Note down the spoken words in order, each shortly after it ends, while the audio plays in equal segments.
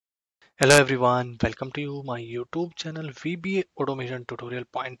Hello everyone, welcome to you my YouTube channel VBA Automation Tutorial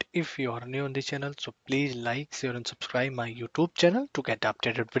Point. If you are new on this channel, so please like, share and subscribe my YouTube channel to get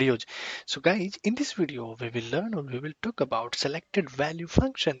updated videos. So guys, in this video we will learn or we will talk about selected value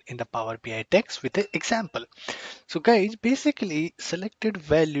function in the Power BI text with an example. So guys, basically selected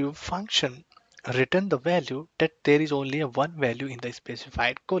value function return the value that there is only a one value in the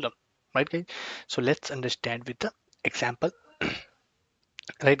specified column, right guys? So let's understand with the example.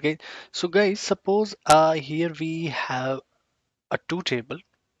 Right guys, so guys, suppose here we have a two table.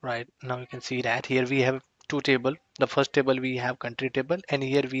 Right now you can see that here we have two table. The first table we have country table, and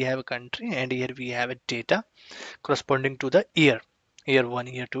here we have a country, and here we have a data corresponding to the year 1,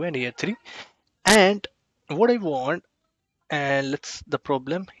 year 2 and year 3. And what I want, and let's the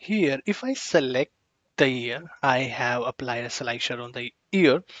problem here, if I select the year, I have applied a selection on the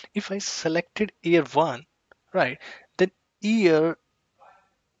year. If I selected year 1, right, then year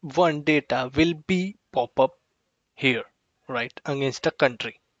one data will be pop up here, right, against a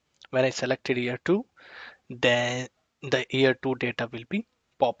country. When I selected year 2, then the year 2 data will be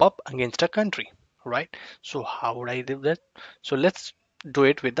pop up against a country, right? So how would I do that? So let's do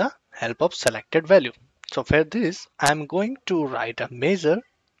it with the help of selected value. So for this, I'm going to write a measure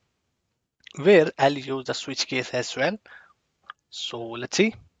where I'll use the switch case as well. So let's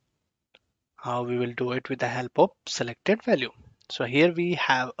see how we will do it with the help of selected value. So here we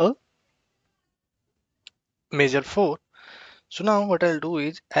have a measure 4. So now what I'll do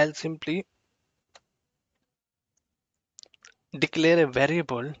is I'll simply declare a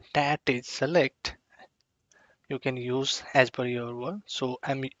variable that is select. You can use as per your word. So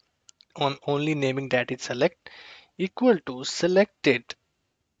I'm on only naming that is select equal to selected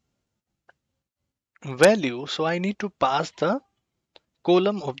value. So I need to pass the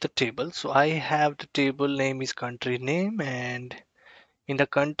column of the table. So I have the table name is country name, and in the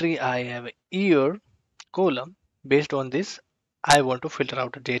country I have a year column. Based on this, I want to filter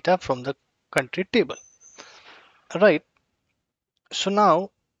out the data from the country table. Right. So now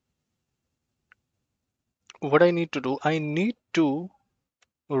what I need to do, I need to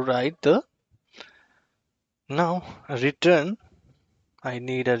write the now return. I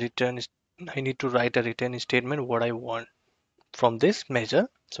need a return. I need to write a return statement what I want from this measure.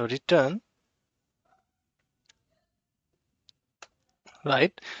 So return,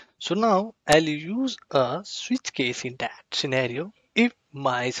 right? So now I'll use a switch case in that scenario. If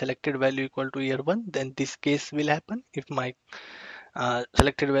my selected value equal to year one, then this case will happen. If my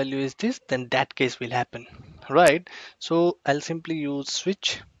selected value is this, then that case will happen, right? So I'll simply use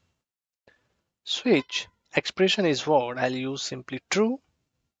switch. Switch expression is what I'll use simply true.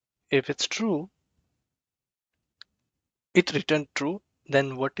 If it's true, it returned true.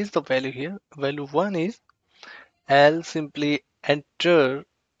 Then what is the value here? Value 1 is I'll simply enter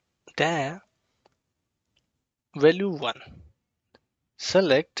the value 1.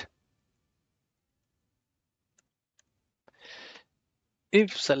 Select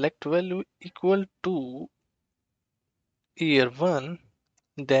if select value equal to year 1,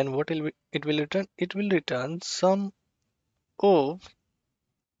 then what will it will return? It will return sum of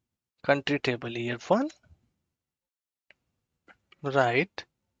country table year 1, right?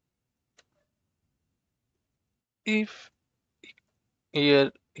 If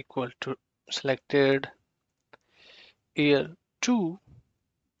year equal to selected year 2,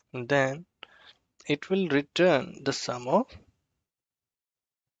 then it will return the sum of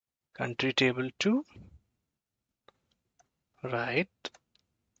country table 2, right?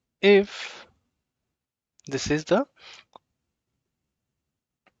 If this is the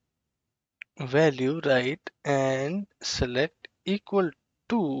value, right, and select equal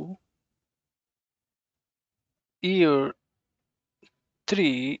to year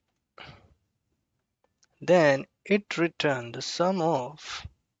 3, then it return the sum of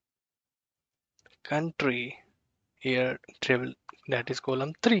country year table, that is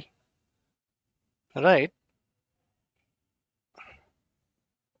column 3, right?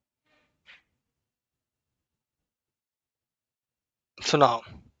 So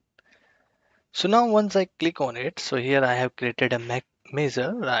now once I click on it, so here I have created a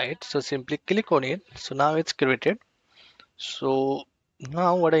measure, right? So simply click on it. So now it's created. So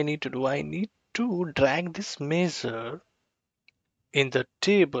now what I need to do, I need to drag this measure in the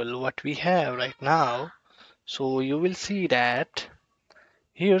table what we have right now. So you will see that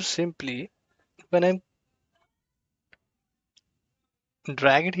here simply when I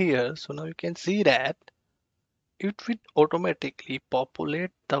drag it here, so now you can see that it will automatically populate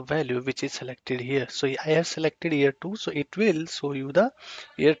the value which is selected here. So I have selected year 2, so it will show you the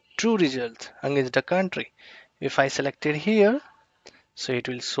year 2 results against the country. If I selected here, So it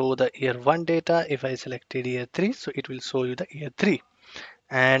will show the year 1 data. If I selected year 3, so it will show you the year 3.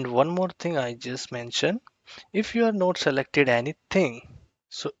 And one more thing I just mentioned, if you are not selected anything,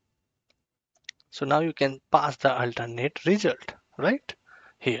 so now you can pass the alternate result right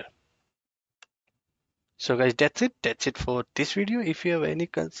here. So guys, that's it for this video. If you have any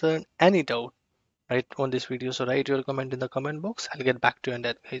concern, any doubt, right, on this video, so write your comment in the comment box. I'll get back to you on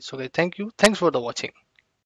that, guys. So guys, thank you, thanks for the watching.